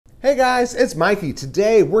Hey guys, it's Mikey.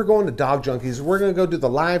 Today we're going to Dog Junkies. We're going to go do the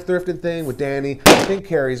live thrifting thing with Danny. I think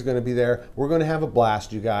Carrie's going to be there. We're going to have a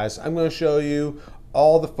blast, you guys. I'm going to show you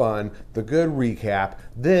all the fun, the good recap.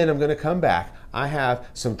 Then I'm going to come back. I have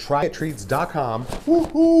some tryittreats.com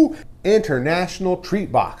woohoo international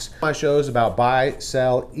treat box. My show is about buy,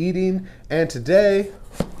 sell, eating, and today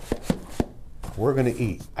we're gonna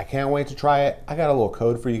eat. I can't wait to try it. I got a little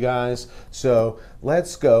code for you guys. So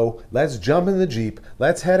let's go, let's jump in the Jeep,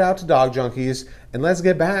 let's head out to Dog Junkies, and let's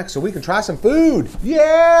get back so we can try some food.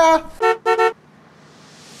 Yeah!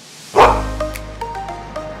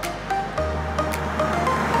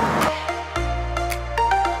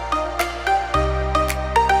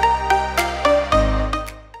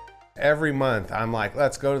 Every month I'm like,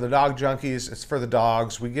 let's go to the Dog Junkies. It's for the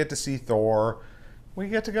dogs. We get to see Thor. We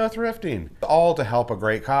get to go thrifting, all to help a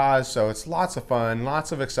great cause. So it's lots of fun,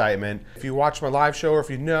 lots of excitement. If you watch my live show or if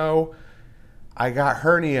you know, I got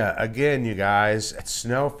hernia again, you guys. It's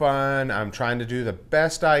no fun. I'm trying to do the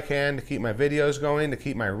best I can to keep my videos going, to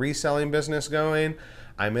keep my reselling business going.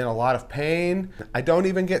 I'm in a lot of pain. I don't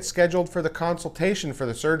even get scheduled for the consultation for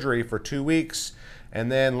the surgery for 2 weeks. And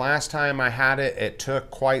then last time I had it, it took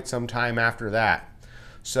quite some time after that.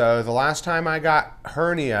 So the last time I got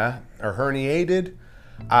hernia or herniated,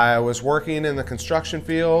 I was working in the construction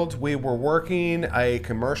field. We were working a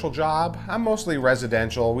commercial job. I'm mostly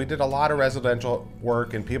residential. We did a lot of residential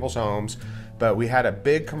work in people's homes, but we had a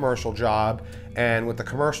big commercial job. And with the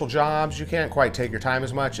commercial jobs, you can't quite take your time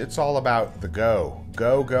as much. It's all about the go,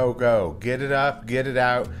 go, go, go. Get it up, get it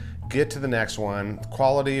out, get to the next one.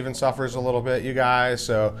 Quality even suffers a little bit, you guys.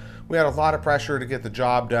 So we had a lot of pressure to get the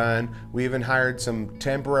job done. We even hired some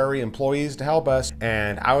temporary employees to help us.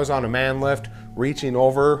 And I was on a man lift reaching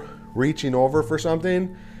over for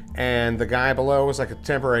something. And the guy below was like a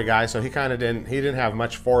temporary guy. So he didn't have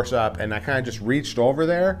much force up. And I kind of just reached over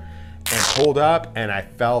there and pulled up, and I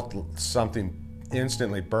felt something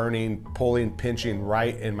instantly burning, pulling, pinching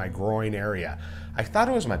right in my groin area. I thought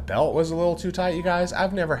it was my belt was a little too tight, you guys.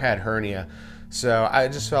 I've never had hernia. So I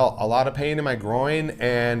just felt a lot of pain in my groin,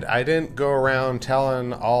 and I didn't go around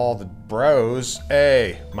telling all the bros,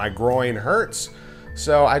 hey, my groin hurts.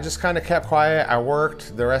 So I just kind of kept quiet. I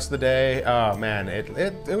worked the rest of the day. Oh man,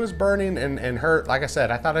 it was burning and hurt. Like I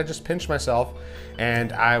said, I thought I just pinched myself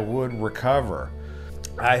and I would recover.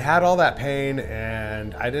 I had all that pain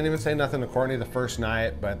and I didn't even say nothing to Courtney the first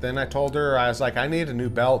night, but then I told her, I was like, I need a new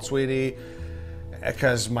belt, sweetie,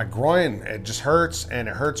 because my groin, it just hurts, and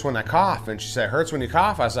it hurts when I cough. And she said, it hurts when you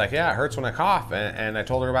cough? I was like, yeah, it hurts when I cough. And I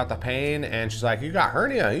told her about the pain, and she's like, you got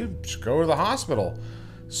hernia, you should go to the hospital.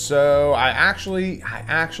 So I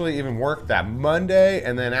actually even worked that Monday,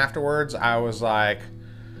 and then afterwards I was like,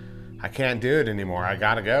 I can't do it anymore. I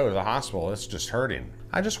gotta go to the hospital. It's just hurting.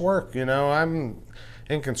 I just work, you know, I'm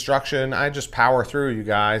in construction. I just power through, you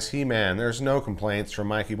guys. He-Man, there's no complaints from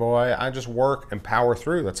Mikey boy. I just work and power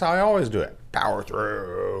through. That's how I always do it. Power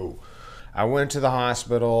through. I went to the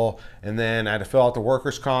hospital, and then I had to fill out the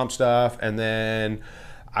workers' comp stuff, and then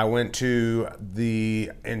I went to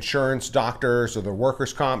the insurance doctors or the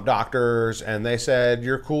workers' comp doctors, and they said,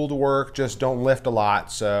 you're cool to work, just don't lift a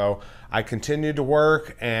lot. So I continued to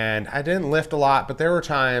work, and I didn't lift a lot, but there were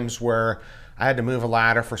times where I had to move a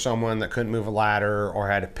ladder for someone that couldn't move a ladder,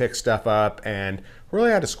 or I had to pick stuff up and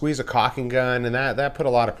really had to squeeze a caulking gun, and that put a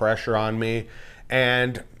lot of pressure on me.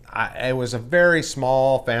 And it was a very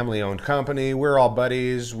small family-owned company. We're all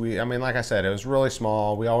buddies. I mean, like I said, it was really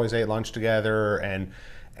small. We always ate lunch together,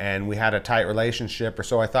 and we had a tight relationship, or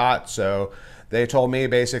so I thought. So they told me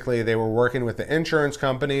basically they were working with the insurance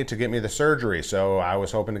company to get me the surgery. So I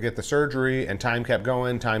was hoping to get the surgery, and time kept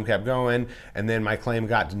going, and then my claim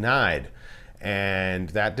got denied. And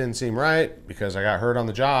that didn't seem right because I got hurt on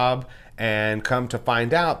the job, and come to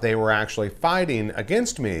find out they were actually fighting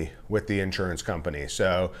against me with the insurance company.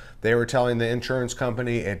 So they were telling the insurance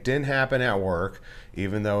company it didn't happen at work,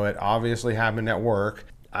 even though it obviously happened at work.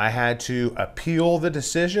 I had to appeal the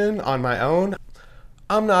decision on my own.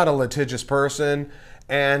 I'm not a litigious person,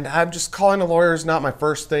 and I'm just calling a lawyer is not my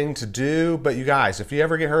first thing to do. But you guys, if you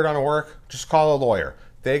ever get hurt on work, just call a lawyer.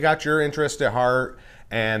 They got your interest at heart,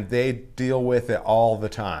 and they deal with it all the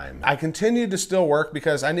time. I continued to still work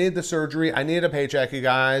because I needed the surgery. I needed a paycheck, you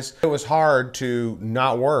guys. It was hard to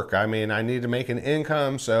not work. I mean, I needed to make an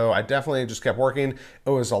income, so I definitely just kept working. It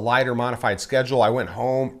was a lighter modified schedule. I went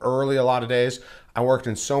home early a lot of days. I worked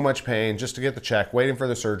in so much pain just to get the check, waiting for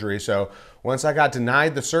the surgery. So once I got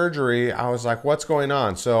denied the surgery, I was like, what's going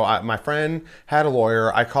on? So my friend had a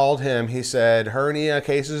lawyer. I called him. He said, hernia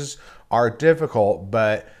cases are difficult,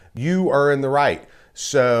 but you are in the right.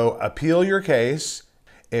 So appeal your case.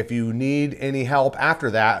 If you need any help after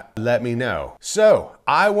that, let me know. So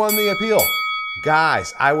I won the appeal.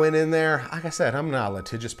 Guys, I went in there, like I said, I'm not a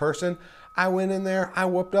litigious person. I went in there, I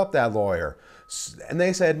whooped up that lawyer. And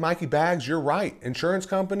they said, Mikey Bags, you're right. Insurance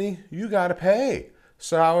company, you gotta pay.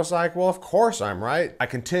 So I was like, well, of course I'm right. I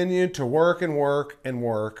continued to work and work and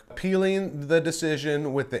work, appealing the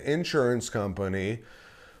decision with the insurance company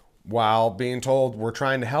while being told, we're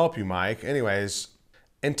trying to help you, Mike. Anyways,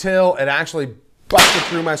 until it actually busted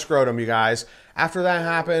through my scrotum, you guys. After that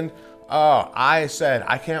happened, I said,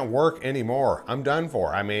 I can't work anymore. I'm done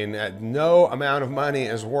for. I mean, no amount of money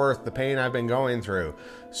is worth the pain I've been going through.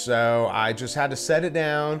 So I just had to set it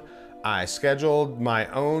down. I scheduled my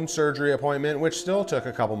own surgery appointment, which still took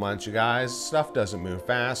a couple months, you guys. Stuff doesn't move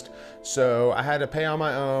fast. So I had to pay on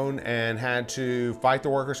my own and had to fight the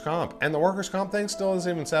workers' comp. And the workers' comp thing still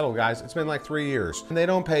isn't even settled, guys. It's been like 3 years. And they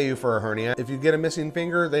don't pay you for a hernia. If you get a missing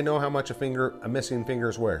finger, they know how much a missing finger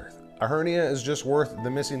is worth. A hernia is just worth the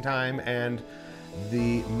missing time and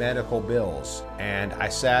the medical bills. And I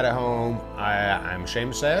sat at home. I'm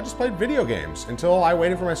ashamed to say I just played video games until I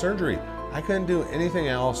waited for my surgery. I couldn't do anything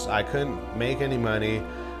else. I couldn't make any money.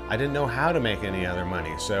 I didn't know how to make any other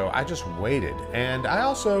money. So I just waited. And I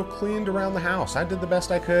also cleaned around the house. I did the best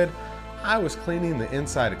I could. I was cleaning the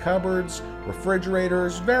inside of cupboards,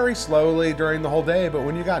 refrigerators, very slowly during the whole day. But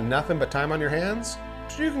when you got nothing but time on your hands,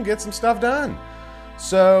 you can get some stuff done.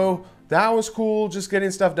 So that was cool, just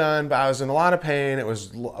getting stuff done, but I was in a lot of pain. It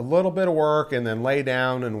was a little bit of work and then lay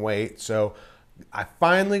down and wait. So I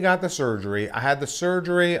finally got the surgery. I had the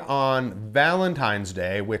surgery on Valentine's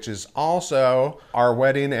Day, which is also our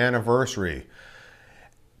wedding anniversary.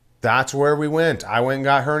 That's where we went. I went and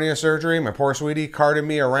got hernia surgery. My poor sweetie carted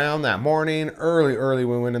me around that morning. Early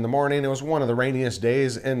we went in the morning. It was one of the rainiest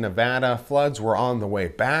days in Nevada. Floods were on the way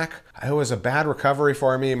back. It was a bad recovery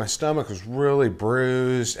for me. My stomach was really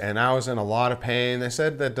bruised and I was in a lot of pain. They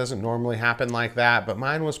said that doesn't normally happen like that, but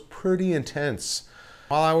mine was pretty intense.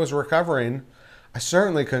 While I was recovering, I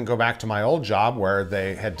certainly couldn't go back to my old job where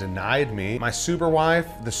they had denied me. My super wife,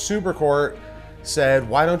 the super Cort, said,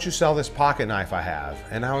 why don't you sell this pocket knife I have?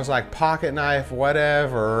 And I was like, pocket knife,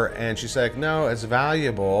 whatever. And she said, no, it's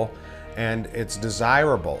valuable and it's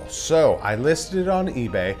desirable. So I listed it on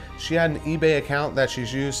eBay. She had an eBay account that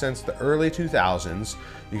she's used since the early 2000s.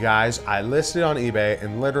 You guys, I listed it on eBay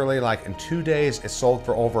and literally like in 2 days, it sold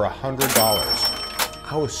for over $100.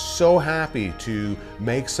 I was so happy to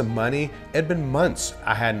make some money. It had been months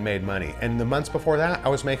I hadn't made money. And the months before that, I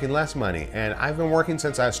was making less money. And I've been working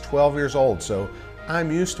since I was 12 years old, so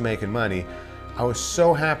I'm used to making money. I was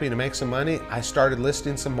so happy to make some money, I started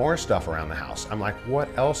listing some more stuff around the house. I'm like, what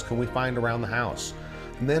else can we find around the house?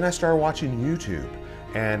 And then I started watching YouTube,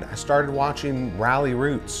 and I started watching Rally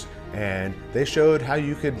Roots, and they showed how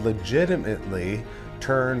you could legitimately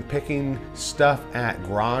turn picking stuff at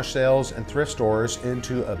garage sales and thrift stores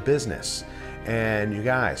into a business. And you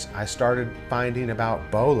guys, I started finding about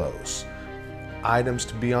BOLOs, items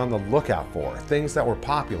to be on the lookout for, things that were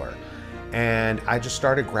popular. And I just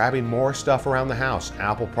started grabbing more stuff around the house,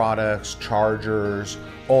 Apple products, chargers,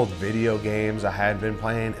 old video games I had been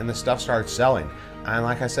playing, and the stuff started selling. And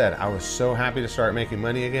like I said, I was so happy to start making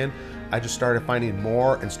money again. I just started finding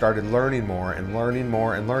more and started learning more and learning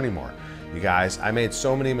more and learning more. You guys, I made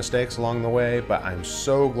so many mistakes along the way, but I'm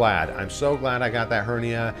so glad I got that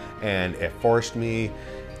hernia and it forced me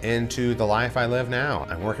into the life I live now.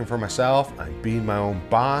 I'm working for myself, I'm being my own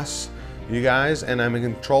boss, you guys, and I'm in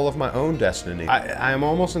control of my own destiny. I'm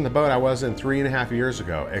almost in the boat I was in 3.5 years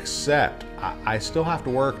ago, except I still have to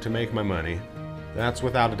work to make my money. That's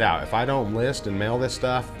without a doubt. If I don't list and mail this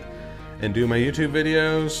stuff and do my YouTube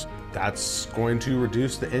videos, that's going to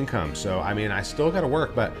reduce the income. So, I mean, I still gotta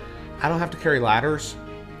work, but I don't have to carry ladders.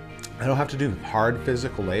 I don't have to do hard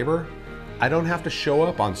physical labor. I don't have to show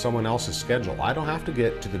up on someone else's schedule. I don't have to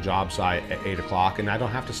get to the job site at 8 o'clock and I don't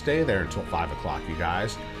have to stay there until 5 o'clock, you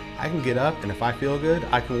guys. I can get up and if I feel good,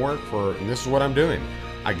 I can work for, and this is what I'm doing.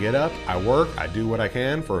 I get up, I work, I do what I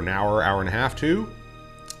can for an hour, hour and a half, 2.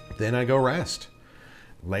 Then I go rest.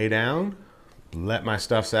 Lay down, let my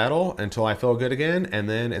stuff settle until I feel good again, and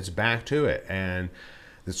then it's back to it. And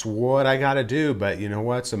it's what I gotta do, but you know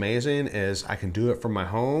what's amazing is I can do it from my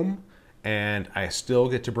home and I still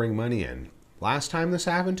get to bring money in. Last time this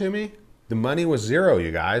happened to me, the money was zero,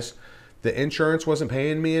 you guys. The insurance wasn't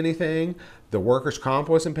paying me anything. The workers' comp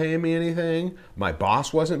wasn't paying me anything. My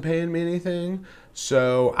boss wasn't paying me anything.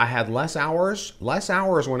 So I had less hours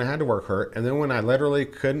when I had to work hurt. And then when I literally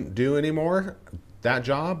couldn't do anymore, that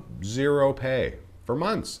job, zero pay for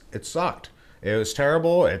months. It sucked. It was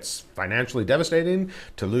terrible. It's financially devastating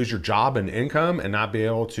to lose your job and income and not be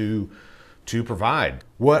able to to provide.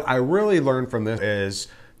 What I really learned from this is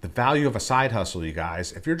the value of a side hustle, you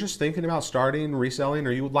guys. If you're just thinking about starting reselling,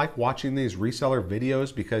 or you would like watching these reseller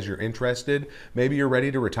videos because you're interested, maybe you're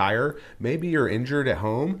ready to retire, maybe you're injured at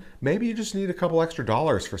home, maybe you just need a couple extra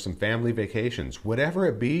dollars for some family vacations, whatever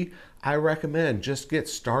it be, I recommend just get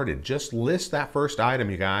started. Just list that first item,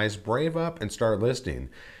 you guys. Brave up and start listing.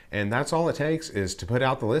 And that's all it takes, is to put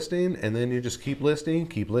out the listing, and then you just keep listing,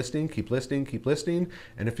 keep listing, keep listing, keep listing.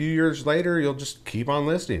 And a few years later, you'll just keep on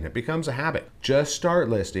listing. It becomes a habit. Just start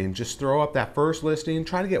listing. Just throw up that first listing.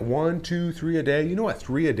 Try to get 1, 2, 3 a day. You know what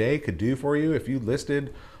 3 a day could do for you if you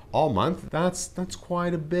listed all month? That's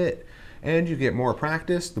quite a bit. And you get more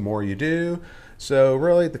practice the more you do. So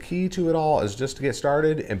really the key to it all is just to get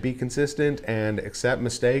started and be consistent and accept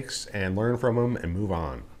mistakes and learn from them and move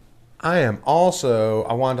on. I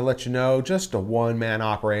wanted to let you know, just a one-man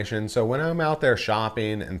operation. So when I'm out there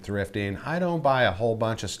shopping and thrifting, I don't buy a whole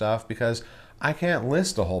bunch of stuff because I can't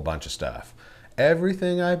list a whole bunch of stuff.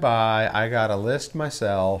 Everything I buy, I gotta list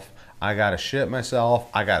myself, I gotta ship myself,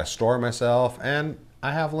 I gotta store myself, and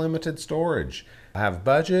I have limited storage. I have a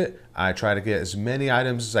budget. I try to get as many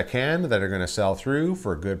items as I can that are going to sell through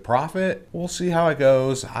for a good profit. We'll see how it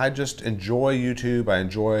goes. I just enjoy YouTube. I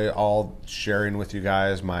enjoy all sharing with you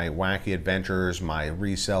guys my wacky adventures, my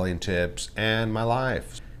reselling tips, and my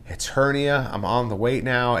life. It's hernia. I'm on the wait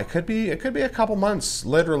now. It could be a couple months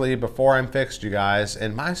literally before I'm fixed, you guys,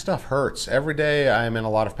 and my stuff hurts. Every day I'm in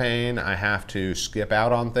a lot of pain. I have to skip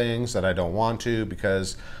out on things that I don't want to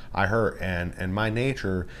because I hurt, and my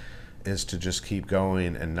nature is to just keep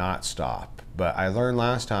going and not stop. But I learned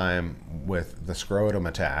last time with the scrotum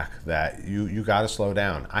attack that you got to slow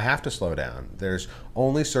down. I have to slow down. There's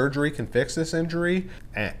only surgery can fix this injury,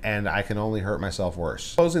 and I can only hurt myself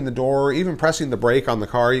worse. Closing the door, even pressing the brake on the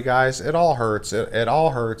car, you guys, it all hurts. It all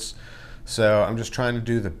hurts. So I'm just trying to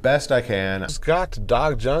do the best I can. Just got to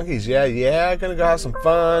Dog Junkies. Yeah, gonna go have some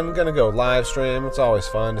fun. Gonna go live stream. It's always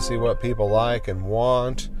fun to see what people like and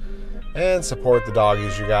want, and support the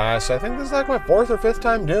doggies, you guys. So I think this is like my 4th or 5th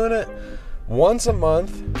time doing it, once a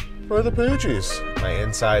month for the poochies. My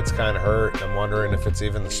insides kind of hurt. I'm wondering if it's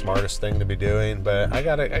even the smartest thing to be doing, but I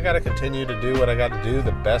gotta continue to do what I gotta do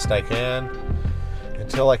the best I can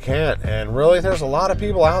until I can't. And really, there's a lot of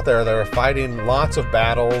people out there that are fighting lots of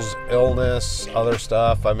battles, illness, other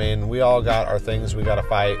stuff. I mean, we all got our things we gotta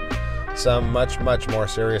fight. Some much more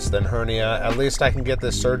serious than hernia. At least I can get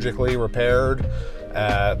this surgically repaired.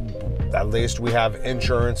 At least we have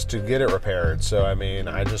insurance to get it repaired. So I mean,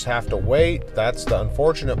 I just have to wait. That's the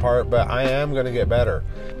unfortunate part, but I am going to get better.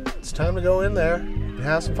 It's time to go in there and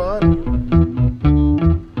have some fun.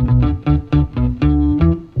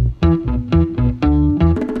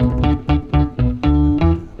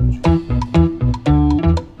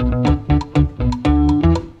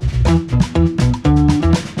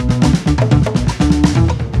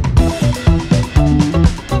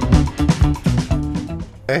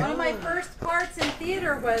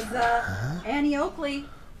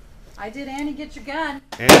 I did Annie Get Your Gun.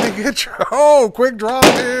 Annie Get Your... Oh, quick draw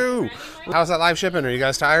too. How's that live shipping? Are you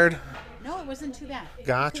guys tired? No, it wasn't too bad.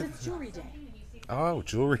 Gotcha. It's jewelry day. Oh,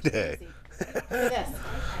 jewelry day. Look at this.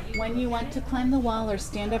 When you want to climb the wall or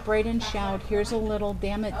stand upright and shout, here's a little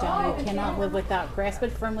damn it doll you cannot live without. Grasp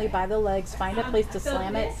it firmly by the legs, find a place to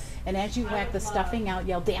slam it, and as you whack the stuffing out,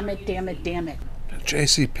 yell, damn it, damn it, damn it.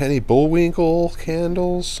 JCPenney Bullwinkle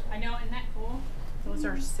candles. I know, isn't that cool? Those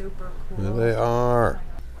are super cool. There they are.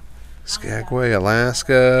 Skagway,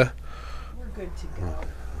 Alaska. We're good to go.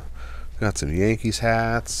 Got some Yankees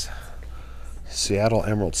hats. Seattle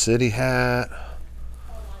Emerald City hat.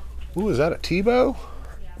 Ooh, is that a Tebow?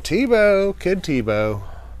 Tebow, kid Tebow.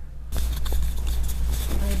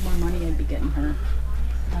 If I had more money, I'd be getting her.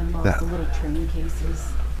 I love the little train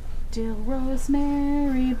cases. Dill,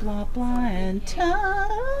 rosemary, blah, blah, and thyme.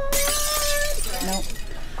 Nope.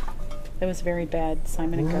 It was very bad.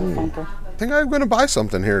 Simon and Garfunkel. I think I'm going to buy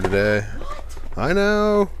something here today. I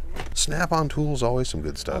know. Snap-on tools, always some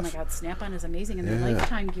good stuff. Oh my God, Snap-on is amazing, and they're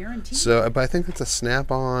lifetime guarantee. So, but I think it's a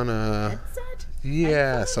Snap-on. Headset?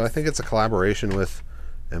 Yeah, so I think it's a collaboration with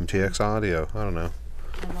MTX Audio. I don't know.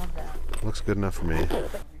 I love that. Looks good enough for me.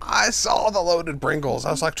 I saw the loaded Pringles.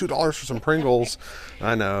 I was like $2 for some Pringles.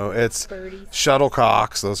 I know, it's Birdies.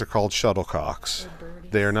 shuttlecocks. Those are called shuttlecocks.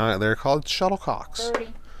 They They're not. They're called shuttlecocks.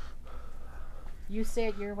 Birdie. You say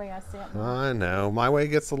it your way, I say it mine. I know. My way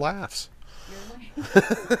gets the laughs. Your way.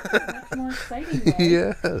 That's more exciting way.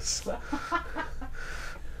 Yes. But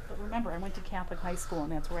remember, I went to Catholic high school,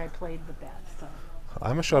 and that's where I played the best. So.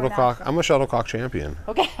 I'm a shuttlecock. I'm a shuttlecock champion.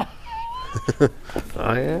 Okay.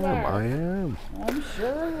 I am. I'm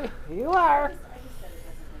sure you are.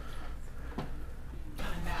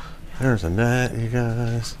 There's a net, you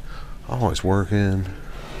guys. Always working.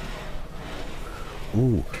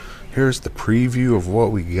 Ooh, here's the preview of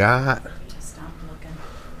what we got. Stop looking.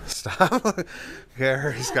 Stop.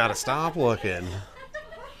 Gary's got to stop looking.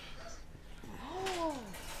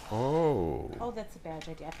 Oh. Oh, that's a badge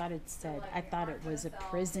idea. I thought it was a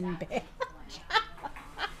prison badge.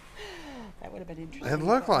 That would have been interesting. It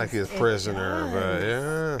looked like he's a prisoner, but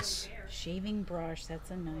yes. Shaving brush,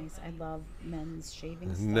 that's a nice. I love men's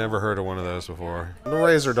shaving stuff. Never heard of one of those before. The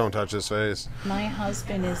razor don't touch his face. My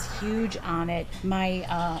husband is huge on it. My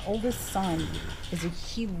oldest son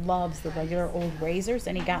he loves the regular old razors,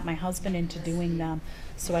 and he got my husband into doing them.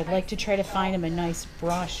 So I'd like to try to find him a nice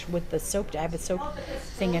brush with the soap. I have a soap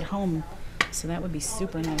thing at home, so that would be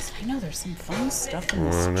super nice. I know there's some fun stuff in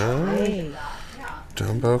this tray.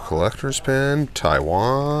 Jumbo collector's pin,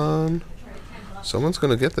 Taiwan. Someone's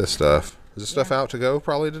gonna get this stuff. Is this stuff out to go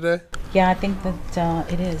probably today? Yeah, I think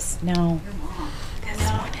that it is. No, this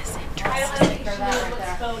one is interesting.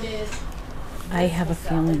 I have a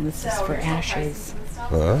feeling this is for ashes.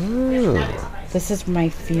 Oh. This is my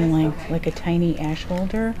feeling, like a tiny ash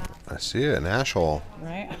holder. I see it, an ash hole.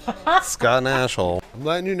 Right? It's got an ash hole. I'm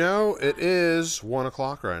letting you know it is 1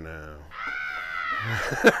 o'clock right now.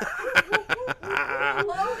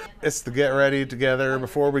 It's the get ready together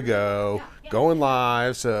before we go. Going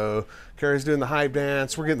live, so Carrie's doing the hype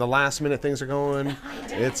dance. We're getting the last minute things are going.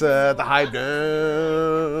 It's the hype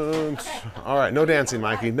dance. All right, no dancing,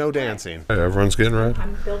 Mikey, no dancing. Hey, everyone's getting ready.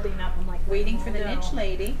 I'm building up. I'm like Waiting for the niche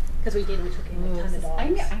lady. because we took in a ton of dogs. I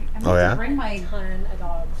need Oh, yeah? to bring my ton of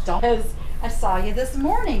dogs. because I saw you this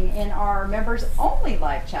morning in our members only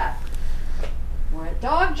live chat. We're at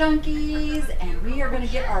Dog Junkies and we are going to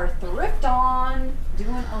get our thrift on,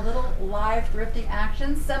 doing a little live thrifting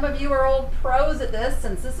action. Some of you are old pros at this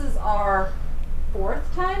since this is our 4th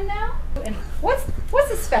time now. And what's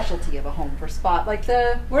the specialty of a Home for Spot? Like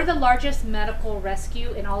We're the largest medical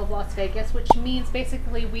rescue in all of Las Vegas, which means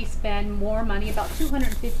basically we spend more money, about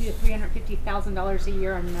 $250,000 to $350,000 a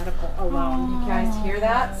year on medical alone. you guys hear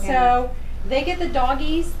that? Yeah. So they get the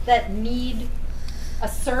doggies that need a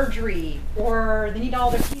surgery, or they need all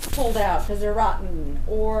their teeth pulled out because they're rotten,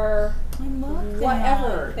 or I love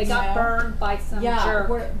whatever. They got burned by some jerk.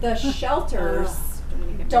 Where the shelters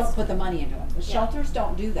don't put the money into them. The shelters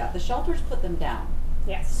don't do that. The shelters put them down.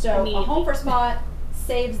 Yes. So immediately. a Home for Spot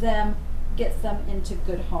saves them, gets them into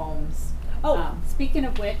good homes. Oh, speaking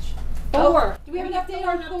of which, Thor. Do we have an update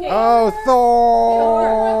on Thor? Oh, Thor!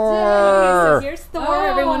 Okay, so here's Thor.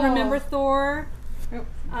 Everyone remember Thor?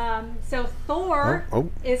 So Thor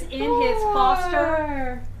is in his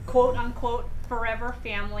foster, quote unquote, forever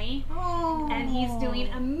family, and he's doing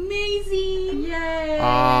amazing. Yay!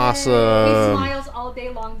 Awesome. He smiles all day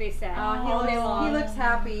long, they said. all day long. He looks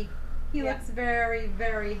happy. He looks very,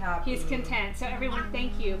 very happy. He's content. So everyone,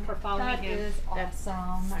 thank you for following That him. is That's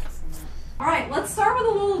awesome. excellent. All right, let's start with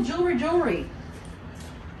a little jewelry.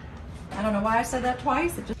 I don't know why I said that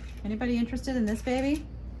twice. Anybody interested in this baby?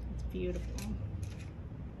 It's beautiful.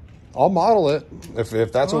 I'll model it if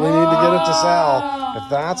that's what we need to get it to sell. If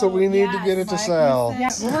that's what we need to get it to sell. Yeah,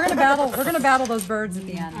 well, we're gonna battle those birds at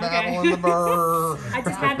the end. Battling the bird. I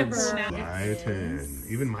just had to burn out. Brighton.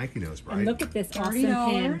 Even Mikey knows Brighton. And look at this awesome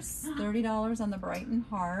pin. $30 on the Brighton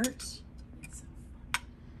heart.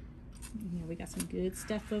 Yeah, we got some good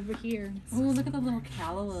stuff over here. Oh, look at the little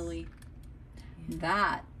calla lily.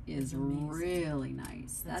 That is really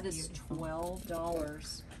nice. That is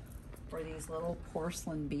 $12 for these little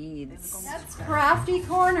porcelain beads. That's Crafty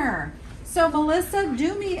Corner. So Melissa,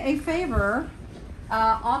 do me a favor.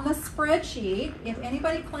 On the spreadsheet, if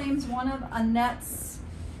anybody claims one of Annette's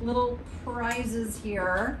little prizes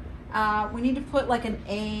here, we need to put like an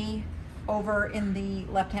A over in the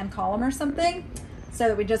left-hand column or something, so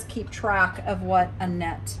that we just keep track of what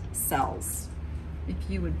Annette sells. If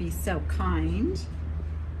you would be so kind.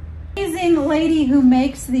 Amazing lady who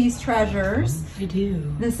makes these treasures. I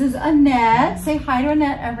do. This is Annette. Say hi to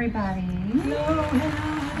Annette, everybody.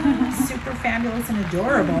 Super fabulous and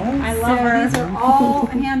adorable. I love her. These are all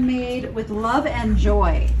handmade with love and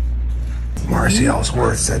joy. Marcy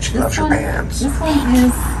Ellsworth said she loves her pants. This one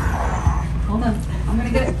is, hold on, I'm gonna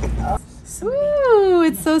get it. Ooh,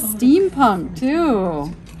 it's so steampunk too.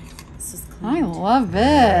 I love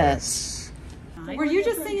it. Were you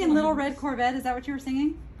just singing Little Red Corvette? Is that what you were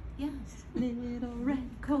singing? Yes. Little Red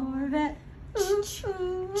Corvette. Ooh,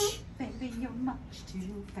 ooh. Baby, you're much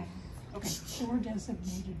too fast. Okay. Sure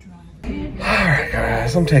designated driver. Alright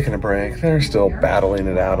guys, I'm taking a break. They're still battling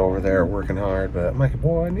it out over there, working hard, but Mikey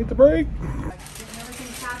boy, I need the break. Getting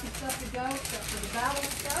everything packaged up to go except for the battle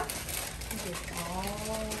stuff. It's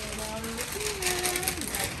all over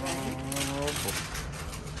here.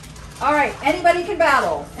 All right, anybody can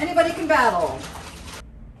battle. Anybody can battle.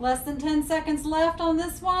 Less than 10 seconds left on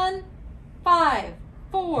this one. 5,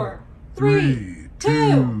 4, 3,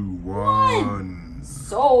 2, 1.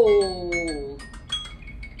 Sold.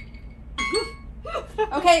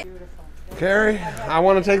 Okay. Carrie, I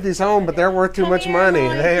want to take these home, but they're worth too much money.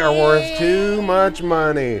 They are worth too much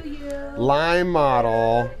money. Lime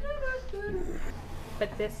model.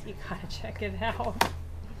 But this, you gotta check it out.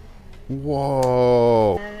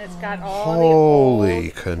 Whoa. And it's got all holy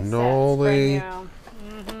the cannoli.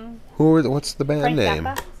 What's the band Frank name?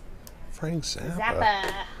 Zappa. Frank Zappa.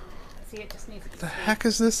 Zappa. See, it just needs to be The heck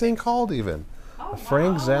is this thing called even? Oh,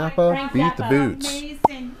 Frank wow. Zappa Frank Beat the Zappa. Boots.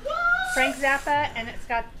 Amazing. Frank Zappa, and it's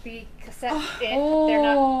got the cassette in. They're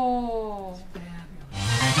not. Oh.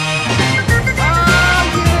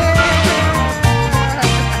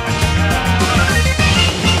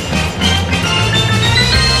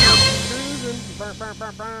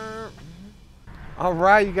 All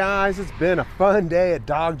right, you guys, it's been a fun day at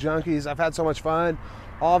Dog Junkies. I've had so much fun.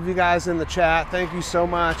 All of you guys in the chat, thank you so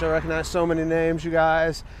much. I recognize so many names, you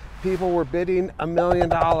guys. People were bidding $1 million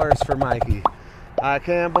for Mikey. I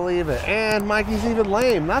can't believe it. And Mikey's even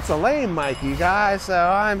lame. That's a lame Mikey, guys. So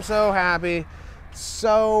I'm so happy,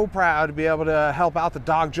 so proud to be able to help out the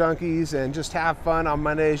Dog Junkies and just have fun on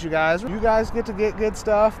Mondays, you guys. You guys get to get good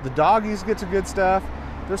stuff. The doggies get to good stuff.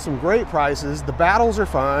 There's some great prices. The battles are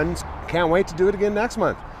fun. Can't wait to do it again next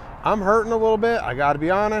month. I'm hurting a little bit, I gotta be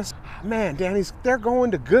honest. Man, Danny's, they're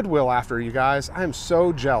going to Goodwill after you guys. I'm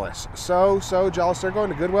so jealous. So jealous. They're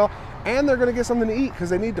going to Goodwill and they're gonna get something to eat because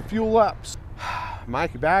they need to fuel up.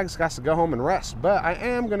 Mikey Bags got to go home and rest, but I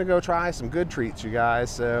am gonna go try some good treats, you guys.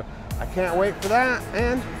 So I can't wait for that,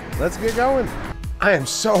 and let's get going. I am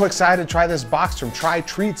so excited to try this box from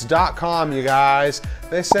trytreats.com, you guys.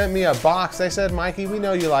 They sent me a box. They said, Mikey, we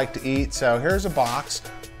know you like to eat, so here's a box.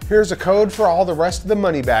 Here's a code for all the rest of the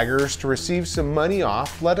money baggers to receive some money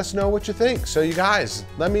off. Let us know what you think. So you guys,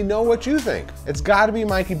 let me know what you think. It's gotta be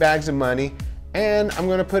Mikey Bags of Money, and I'm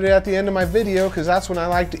gonna put it at the end of my video because that's when I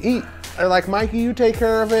like to eat. They're like, Mikey, you take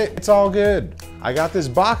care of it. It's all good. I got this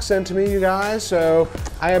box sent to me, you guys, so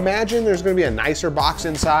I imagine there's gonna be a nicer box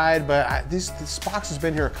inside, but this box has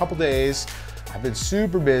been here a couple days. I've been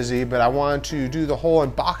super busy, but I wanted to do the whole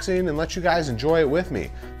unboxing and let you guys enjoy it with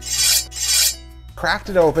me. Cracked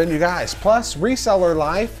it open, you guys. Plus, reseller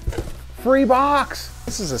life, free box.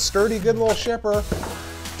 This is a sturdy, good little shipper.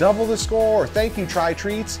 Double the score. Thank you, Try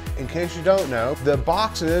Treats. In case you don't know, the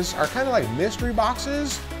boxes are kind of like mystery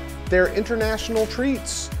boxes. They're international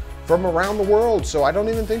treats from around the world, so I don't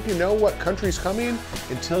even think you know what country's coming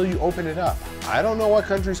until you open it up. I don't know what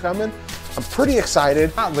country's coming. I'm pretty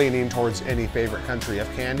excited. Not leaning towards any favorite country of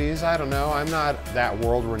candies. I don't know. I'm not that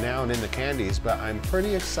world renowned in the candies, but I'm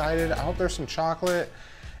pretty excited. I hope there's some chocolate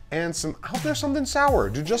and I hope there's something sour.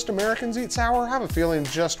 Do just Americans eat sour? I have a feeling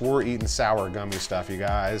just we're eating sour gummy stuff, you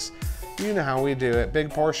guys. You know how we do it. Big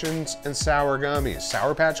portions and sour gummies.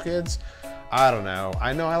 Sour Patch Kids? I don't know.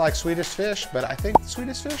 I know I like Swedish Fish, but I think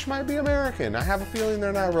Swedish Fish might be American. I have a feeling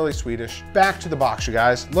they're not really Swedish. Back to the box, you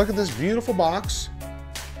guys. Look at this beautiful box.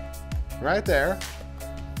 Right there.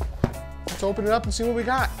 Let's open it up and see what we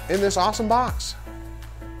got in this awesome box.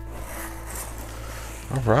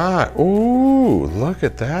 All right. Ooh, look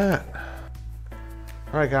at that.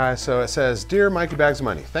 All right, guys, so it says, Dear Mikey Bags of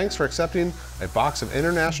Money, thanks for accepting a box of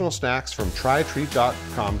international snacks from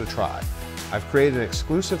trytreat.com to try. I've created an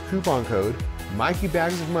exclusive coupon code, Mikey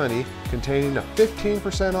Bags of Money, containing a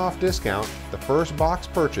 15% off discount the first box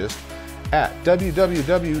purchased at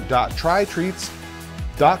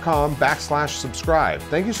www.trytreats.com/subscribe.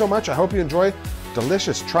 Thank you so much. I hope you enjoy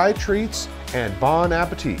delicious Try Treats and bon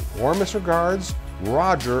appetit. Warmest regards,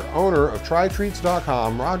 Roger, owner of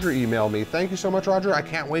trytreats.com. Roger emailed me. Thank you so much, Roger. I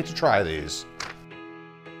can't wait to try these.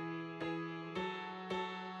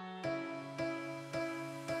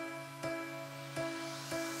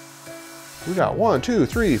 We got 1, 2,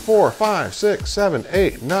 3, 4, 5, 6, 7,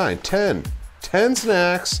 8, 9, 10. 10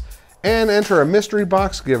 snacks and enter a mystery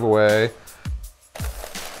box giveaway.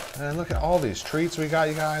 And look at all these treats we got,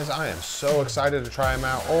 you guys. I am so excited to try them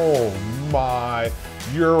out. Oh my,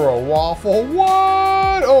 Euro waffle,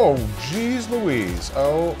 what? Oh, geez Louise.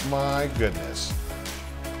 Oh my goodness.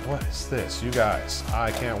 What is this, you guys?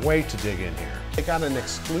 I can't wait to dig in here. I got an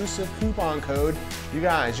exclusive coupon code. You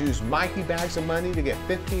guys use Mikey Bags of Money to get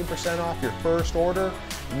 15% off your first order,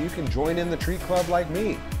 and you can join in the treat club like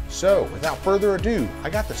me. So without further ado, I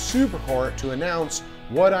got the Super Cort to announce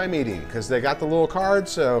what I'm eating because they got the little card,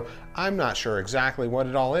 so I'm not sure exactly what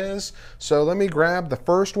it all is. So let me grab the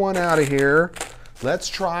first one out of here. Let's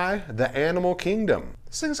try the Animal Kingdom.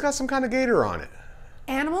 This thing's got some kind of gator on it.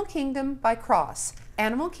 Animal Kingdom by Cross.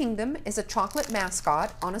 Animal Kingdom is a chocolate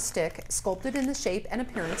mascot on a stick sculpted in the shape and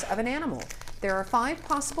appearance of an animal. There are 5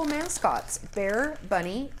 possible mascots: bear,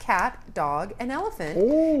 bunny, cat, dog, and elephant.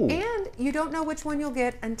 Ooh. And you don't know which one you'll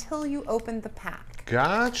get until you open the pack.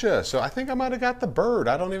 Gotcha. So I think I might have got the bird.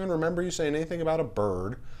 I don't even remember you saying anything about a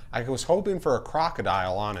bird. I was hoping for a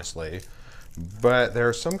crocodile, honestly. But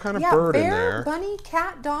there's some kind of bird in there. Bear, bunny,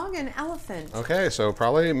 cat, dog, and elephant. Okay, so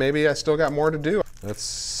probably, maybe I still got more to do. Let's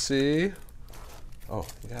see. Oh,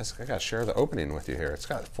 you guys, I gotta share the opening with you here. It's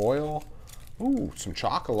got foil. Ooh, some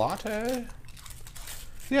chocolate.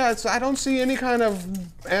 Yeah, I don't see any kind of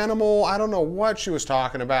animal. I don't know what she was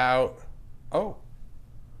talking about. Oh,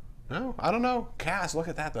 no, I don't know. Cass, look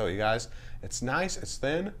at that though, you guys. It's nice, it's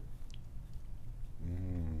thin.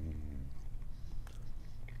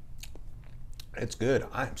 It's good.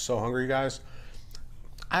 I'm so hungry, you guys.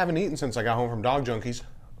 I haven't eaten since I got home from Dog Junkies.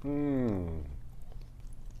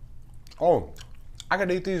 Oh, I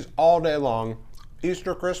could eat these all day long.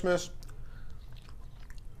 Easter, Christmas,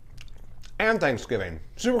 and Thanksgiving.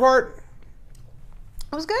 Super Cort?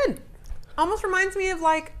 It was good. Almost reminds me of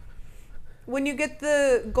like when you get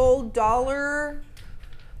the gold dollar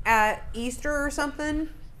at Easter or something.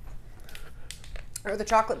 Or the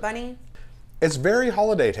chocolate bunny. It's very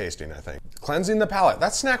holiday tasting, I think. Cleansing the palate.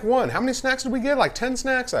 That's snack 1. How many snacks did we get? Like 10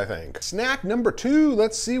 snacks, I think. Snack number 2.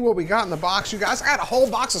 Let's see what we got in the box, you guys. I got a whole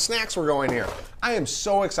box of snacks we're going here. I am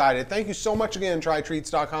so excited. Thank you so much again,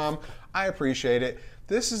 trytreats.com. I appreciate it.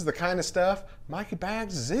 This is the kind of stuff Mikey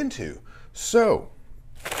Bags is into. So,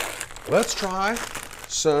 let's try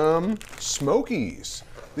some Smokies.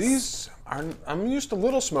 These are, I'm used to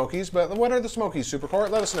little Smokies, but what are the Smokies, Super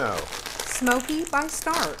Cort? Let us know. Smoky by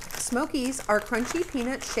Stark. Smokies are crunchy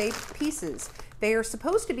peanut-shaped pieces. They are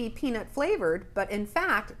supposed to be peanut flavored, but in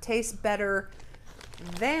fact taste better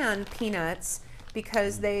than peanuts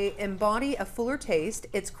because they embody a fuller taste.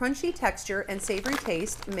 Its crunchy texture and savory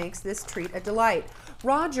taste makes this treat a delight.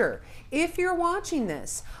 Roger, if you're watching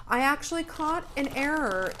this, I actually caught an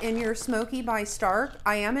error in your Smoky by Stark.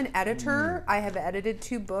 I am an editor. I have edited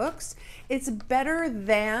 2 books. It's better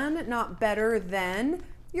than, not better than.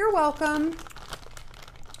 You're welcome.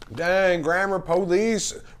 Dang, grammar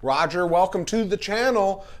police. Roger, welcome to the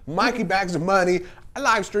channel. Mikey Bags of Money. I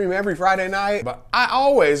live stream every Friday night, but I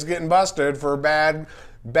always getting busted for bad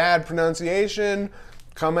pronunciation,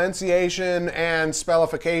 commenciation, and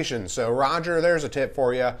spellification. So Roger, there's a tip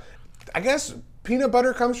for you. I guess peanut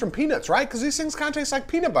butter comes from peanuts, right? Because these things kind of taste like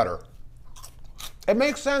peanut butter. It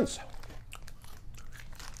makes sense.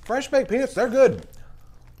 Fresh baked peanuts, they're good.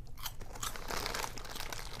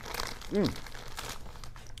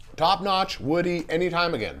 Top notch, woody,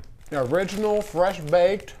 anytime again. The original, fresh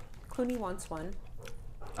baked. Clooney wants one.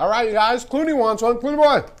 All right, you guys, Clooney wants one. Clooney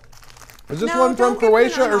boy. Is this one from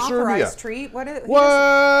Croatia or Serbia? Treat. What?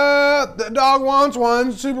 The dog wants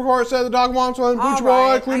one. Super Cort said the dog wants one. Poochie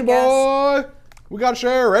boy, Clooney boy. We got to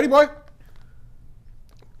share. Ready, boy?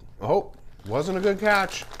 Oh, wasn't a good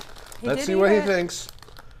catch. Let's see what he thinks.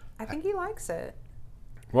 I think he likes it.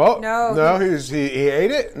 Well, no, he ate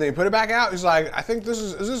it and then he put it back out. He's like, I think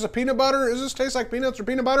is this a peanut butter? Does this taste like peanuts or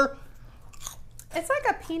peanut butter? It's like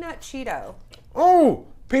a peanut Cheeto. Oh,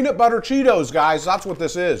 peanut butter Cheetos, guys. That's what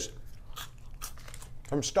this is.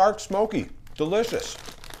 From Stark Smoky. Delicious.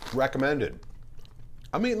 Recommended.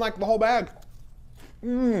 I'm eating like the whole bag.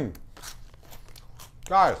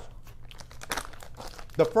 Guys,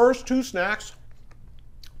 the first 2 snacks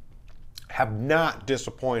have not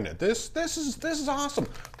disappointed. This is awesome.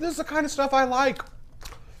 This is the kind of stuff I like.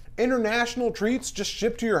 International treats just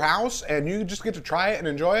shipped to your house and you just get to try it and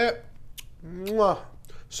enjoy it. Mwah.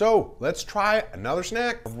 So let's try another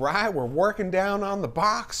snack. All right, we're working down on the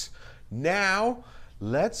box. Now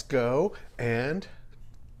let's go and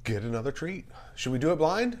get another treat. Should we do it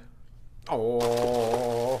blind?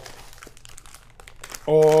 Oh.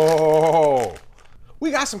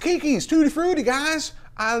 We got some Kikis, Tutti Frutti, guys.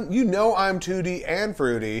 You know I'm Tutti and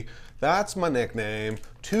Fruity. That's my nickname.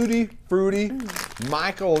 Tutti Frutti,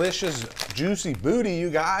 Michaelicious Juicy Booty,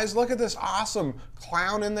 you guys. Look at this awesome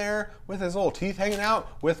clown in there with his little teeth hanging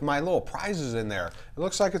out with my little prizes in there. It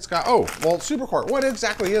looks like it's got, oh, well, Super Cort, what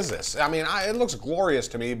exactly is this? I mean, it looks glorious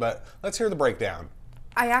to me, but let's hear the breakdown.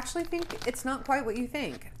 I actually think it's not quite what you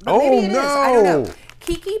think. But maybe it is. I don't know.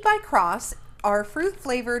 Kiki by Cross are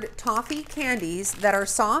fruit-flavored toffee candies that are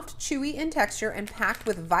soft, chewy in texture, and packed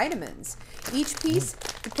with vitamins. Each piece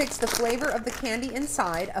depicts the flavor of the candy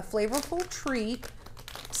inside, a flavorful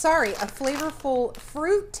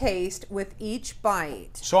fruit taste with each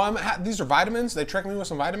bite. So these are vitamins? They tricked me with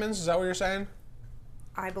some vitamins? Is that what you're saying?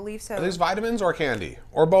 I believe so. Are these vitamins or candy?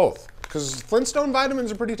 Or both? because Flintstone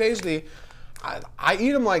vitamins are pretty tasty. I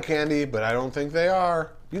eat them like candy, but I don't think they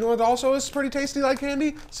are. You know what also is pretty tasty like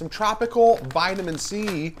candy? Some tropical vitamin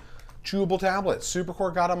C chewable tablets. Super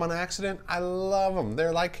Cort got them on accident. I love them.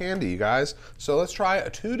 They're like candy, you guys. So let's try a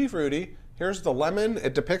Tutti Frutti. Here's the lemon.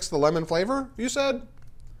 It depicts the lemon flavor, you said?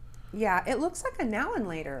 Yeah, it looks like a Now and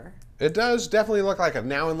Later. It does definitely look like a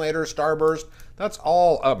Now and Later Starburst. That's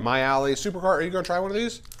all up my alley. Super Cort, are you going to try one of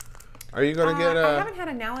these? Are you going to get a... I haven't had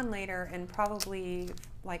a Now and Later in probably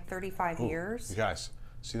like 35 years. You guys,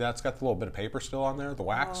 see that's got the little bit of paper still on there, the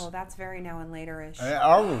wax? Oh, that's very Now and Later-ish.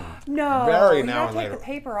 Oh, no, very Now and you Later. gotta take the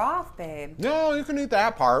paper off, babe. No, you can eat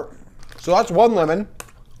that part. So that's one lemon.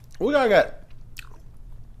 We gotta get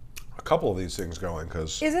a couple of these things going,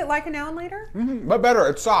 because... Is it like a Now and Later? Mm-hmm, but better,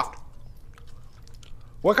 it's soft.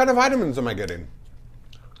 What kind of vitamins am I getting?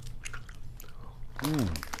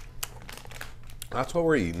 That's what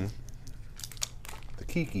we're eating. The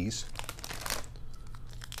Kikis.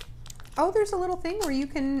 Oh, there's a little thing where you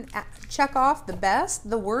can check off the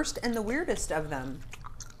best, the worst, and the weirdest of them.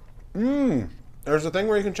 There's a thing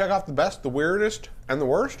where you can check off the best, the weirdest, and the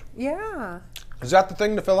worst? Yeah. Is that the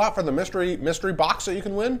thing to fill out for the mystery box that you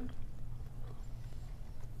can win?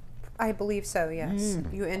 I believe so, yes.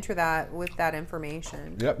 You enter that with that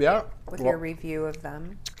information. Yep. With your review of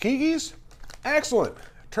them. Kikis? Excellent.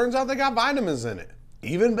 Turns out they got vitamins in it.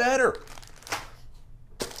 Even better.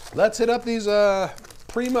 Let's hit up these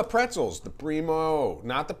Prima pretzels. The Primo,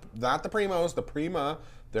 not the Primos, the Prima.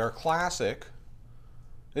 They're classic.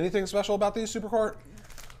 Anything special about these, Super Cort?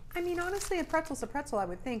 I mean, honestly, a pretzel's a pretzel, I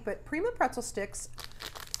would think, but Prima pretzel sticks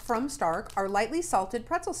from Stark are lightly salted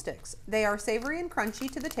pretzel sticks. They are savory and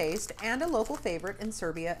crunchy to the taste and a local favorite in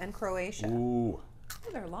Serbia and Croatia. Ooh.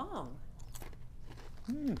 Oh, they're long.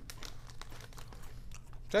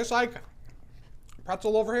 Tastes like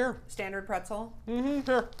pretzel over here. Standard pretzel.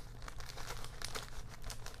 Here.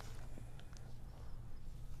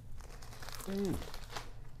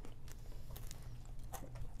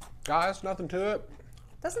 Guys, nothing to it.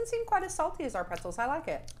 Doesn't seem quite as salty as our pretzels. I like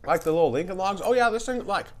it. Like the little Lincoln Logs. Oh yeah, this thing,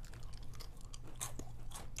 like,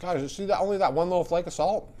 guys, you see that, only that one little flake of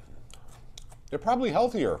salt? They're probably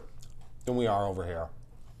healthier than we are over here.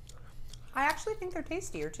 I actually think they're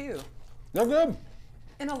tastier too. They're good.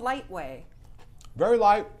 In a light way. Very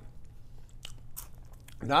light.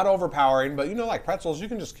 Not overpowering, but you know, like pretzels, you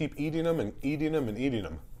can just keep eating them and eating them and eating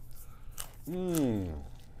them.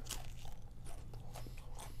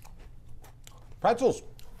 Pretzels.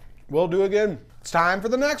 We'll do again. It's time for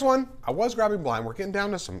the next one. I was grabbing blind. We're getting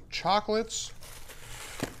down to some chocolates.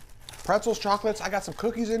 Pretzels, chocolates. I got some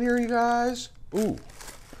cookies in here, you guys. Ooh.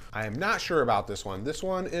 I am not sure about this one. This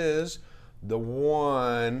one is the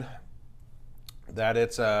one that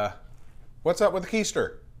it's what's up with the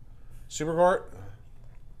keister? Super Cort?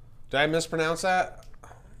 Did I mispronounce that?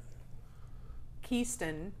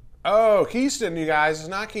 Keyston. Oh, Keyston, you guys. It's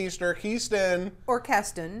not keister. Keyston. Or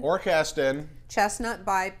Keston. Or Keston. Chestnut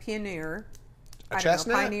by Pioneer. A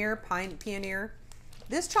chestnut? Pioneer.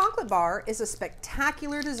 This chocolate bar is a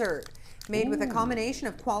spectacular dessert made with a combination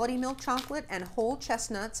of quality milk chocolate and whole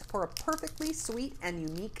chestnuts for a perfectly sweet and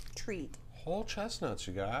unique treat. Whole chestnuts,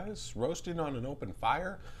 you guys. Roasting on an open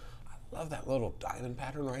fire. I love that little diamond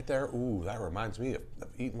pattern right there. Ooh, that reminds me of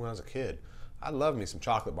eating when I was a kid. I love me some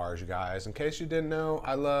chocolate bars, you guys. In case you didn't know,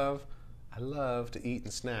 I love to eat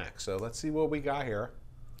and snack. So let's see what we got here.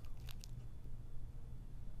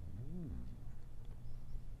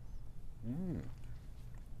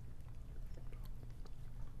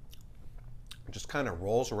 It just kind of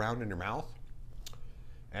rolls around in your mouth.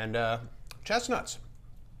 And chestnuts.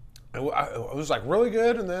 It was like really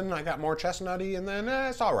good, and then I got more chestnutty, and then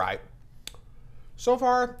it's all right. So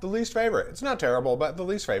far, the least favorite. It's not terrible, but the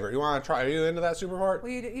least favorite. You want to try? Are you into that, Super Cort?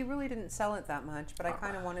 Well, you really didn't sell it that much, but I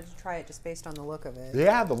kind of wanted to try it just based on the look of it.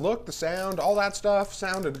 Yeah, the look, the sound, all that stuff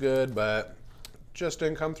sounded good, but just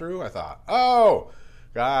didn't come through, I thought. Oh,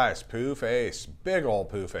 guys, poo face. Big old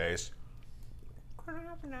poo face. Can I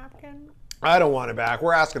have a napkin? I don't want it back.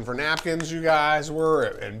 We're asking for napkins, you guys. We're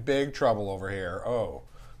in big trouble over here. Oh,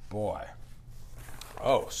 boy.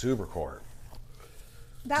 Oh, Super Cort.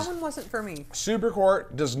 That one wasn't for me. Super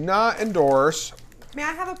Cort does not endorse. May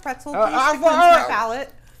I have a pretzel, please, to cleanse my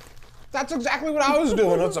palate? That's exactly what I was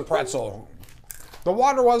doing. It's a pretzel. The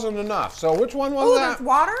water wasn't enough. So which one was that? Oh, there's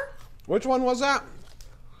water? Which one was that?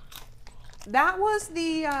 That was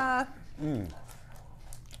the,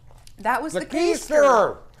 that was the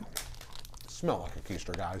keister. Smell like a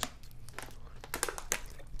keister, guys.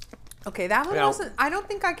 Okay, that one wasn't, I don't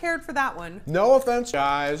think I cared for that one. No offense,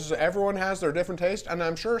 guys. Everyone has their different taste, and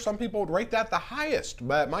I'm sure some people would rate that the highest.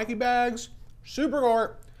 But Mikey Bags, Super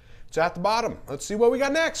Cort, It's at the bottom. Let's see what we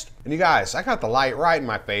got next. And you guys, I got the light right in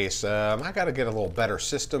my face. I got to get a little better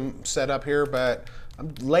system set up here, but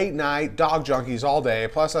I'm late night, dog junkies all day.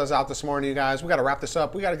 Plus I was out this morning, you guys. We got to wrap this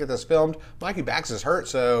up. We got to get this filmed. Mikey backs is hurt,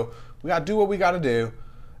 so we got to do what we got to do.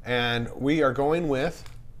 And we are going with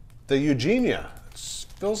the Eugenia. It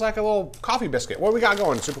feels like a little coffee biscuit. What do we got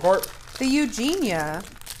going, Super Cort? The Eugenia,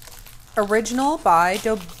 original by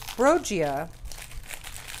Dobrogia.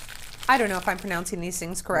 I don't know if I'm pronouncing these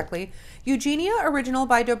things correctly. Eugenia Original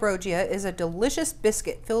by Dobrogia is a delicious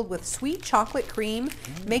biscuit filled with sweet chocolate cream,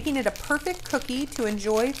 making it a perfect cookie to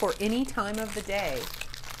enjoy for any time of the day.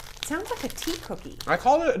 It sounds like a tea cookie. I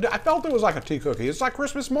felt it was like a tea cookie. It's like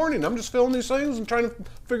Christmas morning. I'm just filling these things and trying to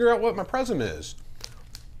figure out what my present is.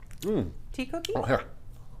 Tea cookie? Oh, here.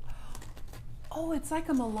 Oh, it's like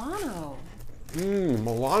a Milano.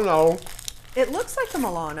 Milano. It looks like a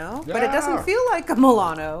Milano, but it Yeah. doesn't feel like a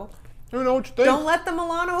Milano. Let me know what you think. Don't let the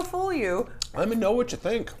Milano fool you. Let me know what you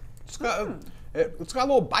think. It's got it's got a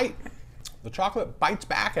little bite. The chocolate bites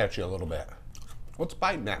back at you a little bit. What's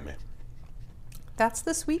biting at me? That's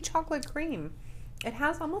the sweet chocolate cream. It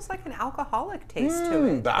has almost like an alcoholic taste to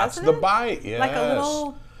it. That's doesn't the it? bite, yes. Like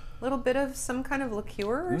a little bit of some kind of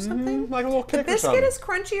liqueur or something. Like a little The kick or biscuit something. is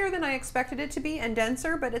crunchier than I expected it to be and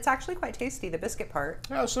denser, but it's actually quite tasty, the biscuit part.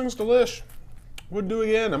 Yeah, this thing's delish. Would do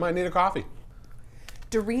again. I might need a coffee.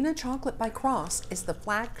 Dorina Chocolate by Cross is the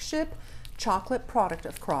flagship chocolate product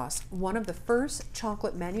of Cross, one of the first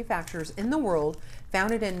chocolate manufacturers in the world.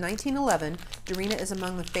 Founded in 1911, Dorina is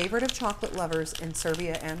among the favorite of chocolate lovers in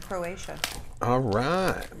Serbia and Croatia. All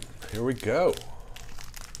right, here we go.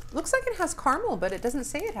 Looks like it has caramel, but it doesn't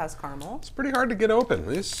say it has caramel. It's pretty hard to get open.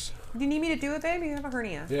 This. Do you need me to do it, babe? You have a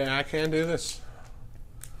hernia. Yeah, I can do this.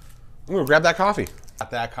 I'm gonna grab that coffee.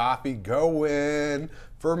 Got that coffee going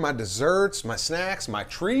for my desserts, my snacks, my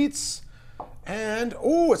treats. And,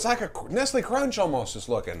 oh, it's like a Nestle Crunch almost is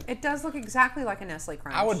looking. It does look exactly like a Nestle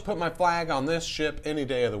Crunch. I would put my flag on this ship any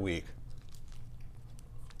day of the week.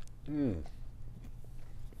 I'm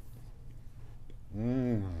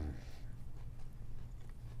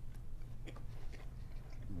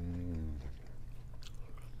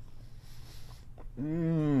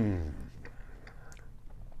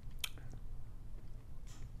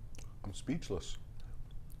speechless.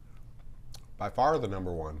 By far the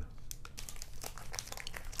number one.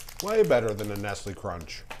 Way better than a Nestle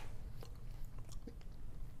Crunch.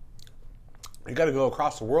 You gotta go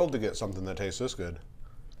across the world to get something that tastes this good.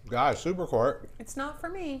 Guys, Super Cort. It's not for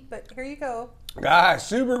me, but here you go. Guys,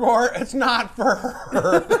 Super Cort, it's not for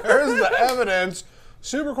her. There's the evidence.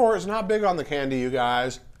 Super Cort is not big on the candy, you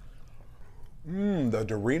guys. The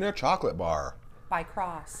Dorina chocolate bar. By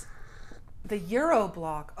Cross. The Euro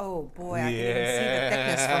block. Oh boy, I can even see the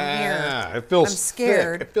thickness from here. It feels I'm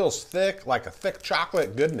scared. thick. It feels thick, like a thick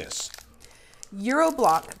chocolate goodness. Euro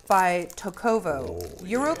block by Tokovo.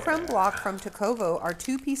 Euro crumb block from Tokovo are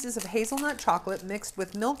 2 pieces of hazelnut chocolate mixed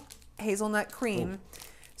with milk hazelnut cream.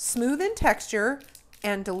 Smooth in texture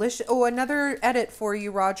and delicious. Oh, another edit for you,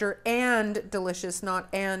 Roger. And delicious, not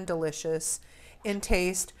and delicious in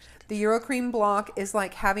taste. The Euro cream block is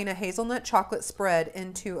like having a hazelnut chocolate spread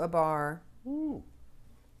into a bar. Ooh.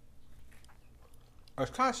 It's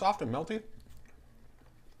kind of soft and melty.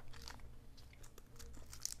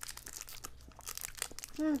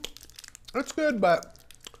 It's good, but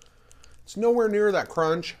it's nowhere near that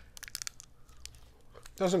crunch.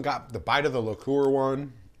 Doesn't got the bite of the liqueur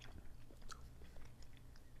one.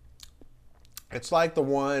 It's like the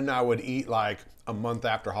one I would eat like a month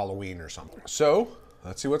after Halloween or something. So,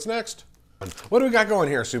 let's see what's next. What do we got going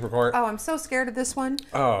here, Super Cort? Oh, I'm so scared of this one.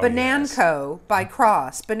 Oh, Bananco by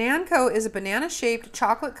Cross. Bananco is a banana-shaped,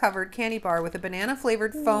 chocolate-covered candy bar with a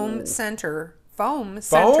banana-flavored foam center. Foam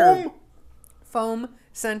center. Foam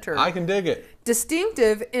center. I can dig it.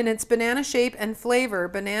 Distinctive in its banana shape and flavor,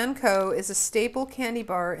 Bananco is a staple candy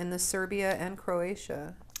bar in the Serbia and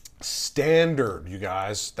Croatia. Standard, you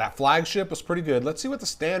guys. That flagship was pretty good. Let's see what the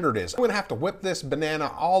standard is. I'm going to have to whip this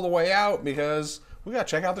banana all the way out because we got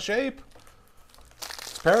to check out the shape.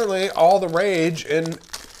 It's apparently all the rage in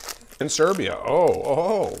Serbia.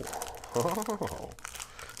 Oh.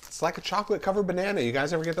 It's like a chocolate-covered banana. You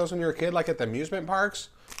guys ever get those when you were a kid, like at the amusement parks?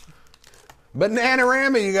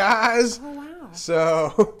 Bananarama, you guys. Oh, wow.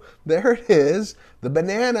 So, there it is. The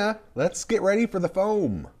banana. Let's get ready for the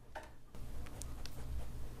foam.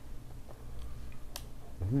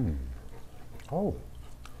 Oh.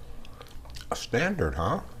 A standard,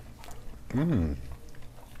 huh?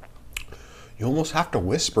 You almost have to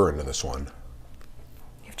whisper into this one.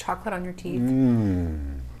 You have chocolate on your teeth.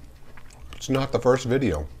 It's not the first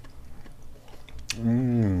video.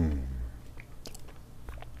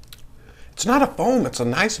 It's not a foam, it's a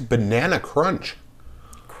nice banana crunch.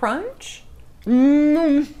 Crunch?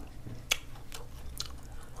 Mmm.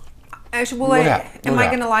 Actually, am I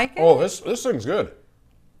gonna like it? Oh, this thing's good.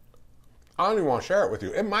 I don't even want to share it with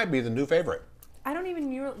you. It might be the new favorite. I don't even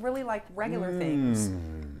really like regular things.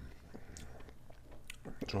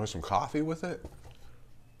 Enjoy some coffee with it.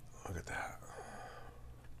 Look at that.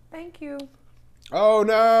 Thank you. Oh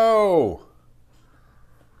no!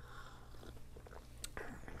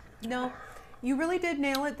 No, you really did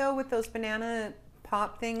nail it though with those banana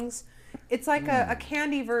pop things. It's like a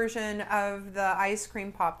candy version of the ice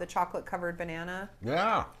cream pop, the chocolate covered banana.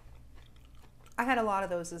 Yeah. I had a lot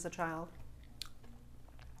of those as a child.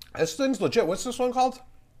 This thing's legit. What's this one called?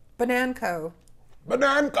 Bananco.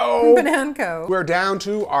 Bananco! Bananco. We're down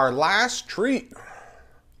to our last treat.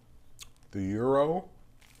 The Euro.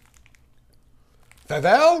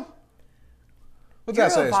 Favel? What's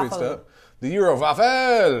that say, sweet stuff? The Euro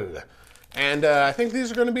Waffle. And I think these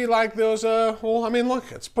are going to be like those, well, I mean,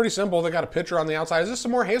 look, it's pretty simple. They got a picture on the outside. Is this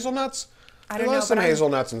some more hazelnuts? I don't know. Some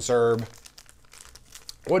hazelnuts and Serb.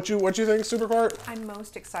 What you think, Super Cort? I'm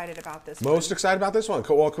most excited about this Most excited about this one.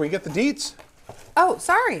 Well, can we get the deets? Oh,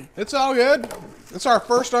 sorry. It's all good. It's our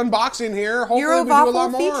first unboxing here. Hopefully Euro we do a lot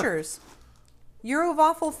Waffle more. features. Euro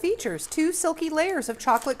Waffle features 2 silky layers of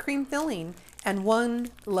chocolate cream filling and 1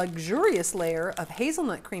 luxurious layer of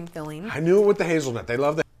hazelnut cream filling. I knew it with the hazelnut. They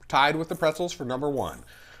love the tied with the pretzels for number 1.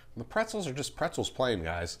 The pretzels are just pretzels plain,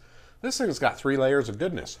 guys. This thing's got 3 layers of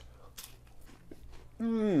goodness.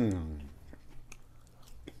 Mmm.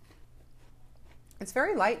 It's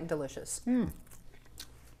very light and delicious.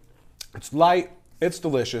 It's light. It's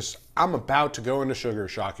delicious. I'm about to go into sugar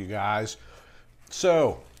shock, you guys.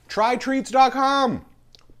 So, trytreats.com.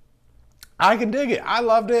 I can dig it. I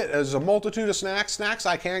loved it. There's a multitude of snacks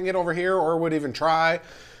I can't get over here or would even try.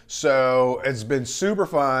 So, it's been super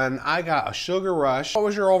fun. I got a sugar rush. What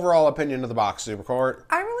was your overall opinion of the box, Super Cort?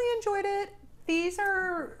 I really enjoyed it. These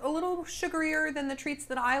are a little sugarier than the treats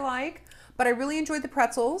that I like, but I really enjoyed the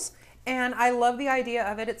pretzels. And I love the idea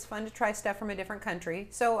of it. It's fun to try stuff from a different country.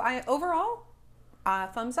 So overall,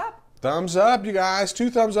 thumbs up. Thumbs up, you guys. 2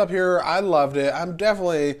 thumbs up here. I loved it. I'm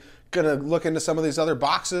definitely going to look into some of these other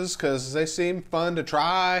boxes because they seem fun to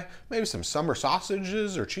try. Maybe some summer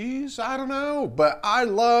sausages or cheese. I don't know. But I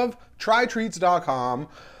love trytreats.com.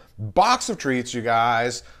 Box of treats, you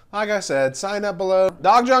guys. Like I said, sign up below.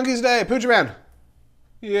 Dog Junkies Day. Poochie Man.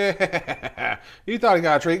 Yeah. He thought he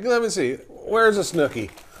got a treat. Let me see. Where's the Snooky?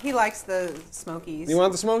 He likes the Smokies. You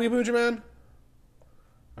want the Smoky, Poochie Man?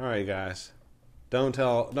 All right, guys. Don't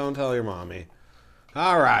tell your mommy.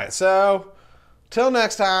 All right, so till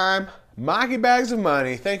next time, Mikey Bags of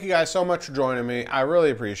Money. Thank you guys so much for joining me. I really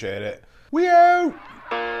appreciate it. We out!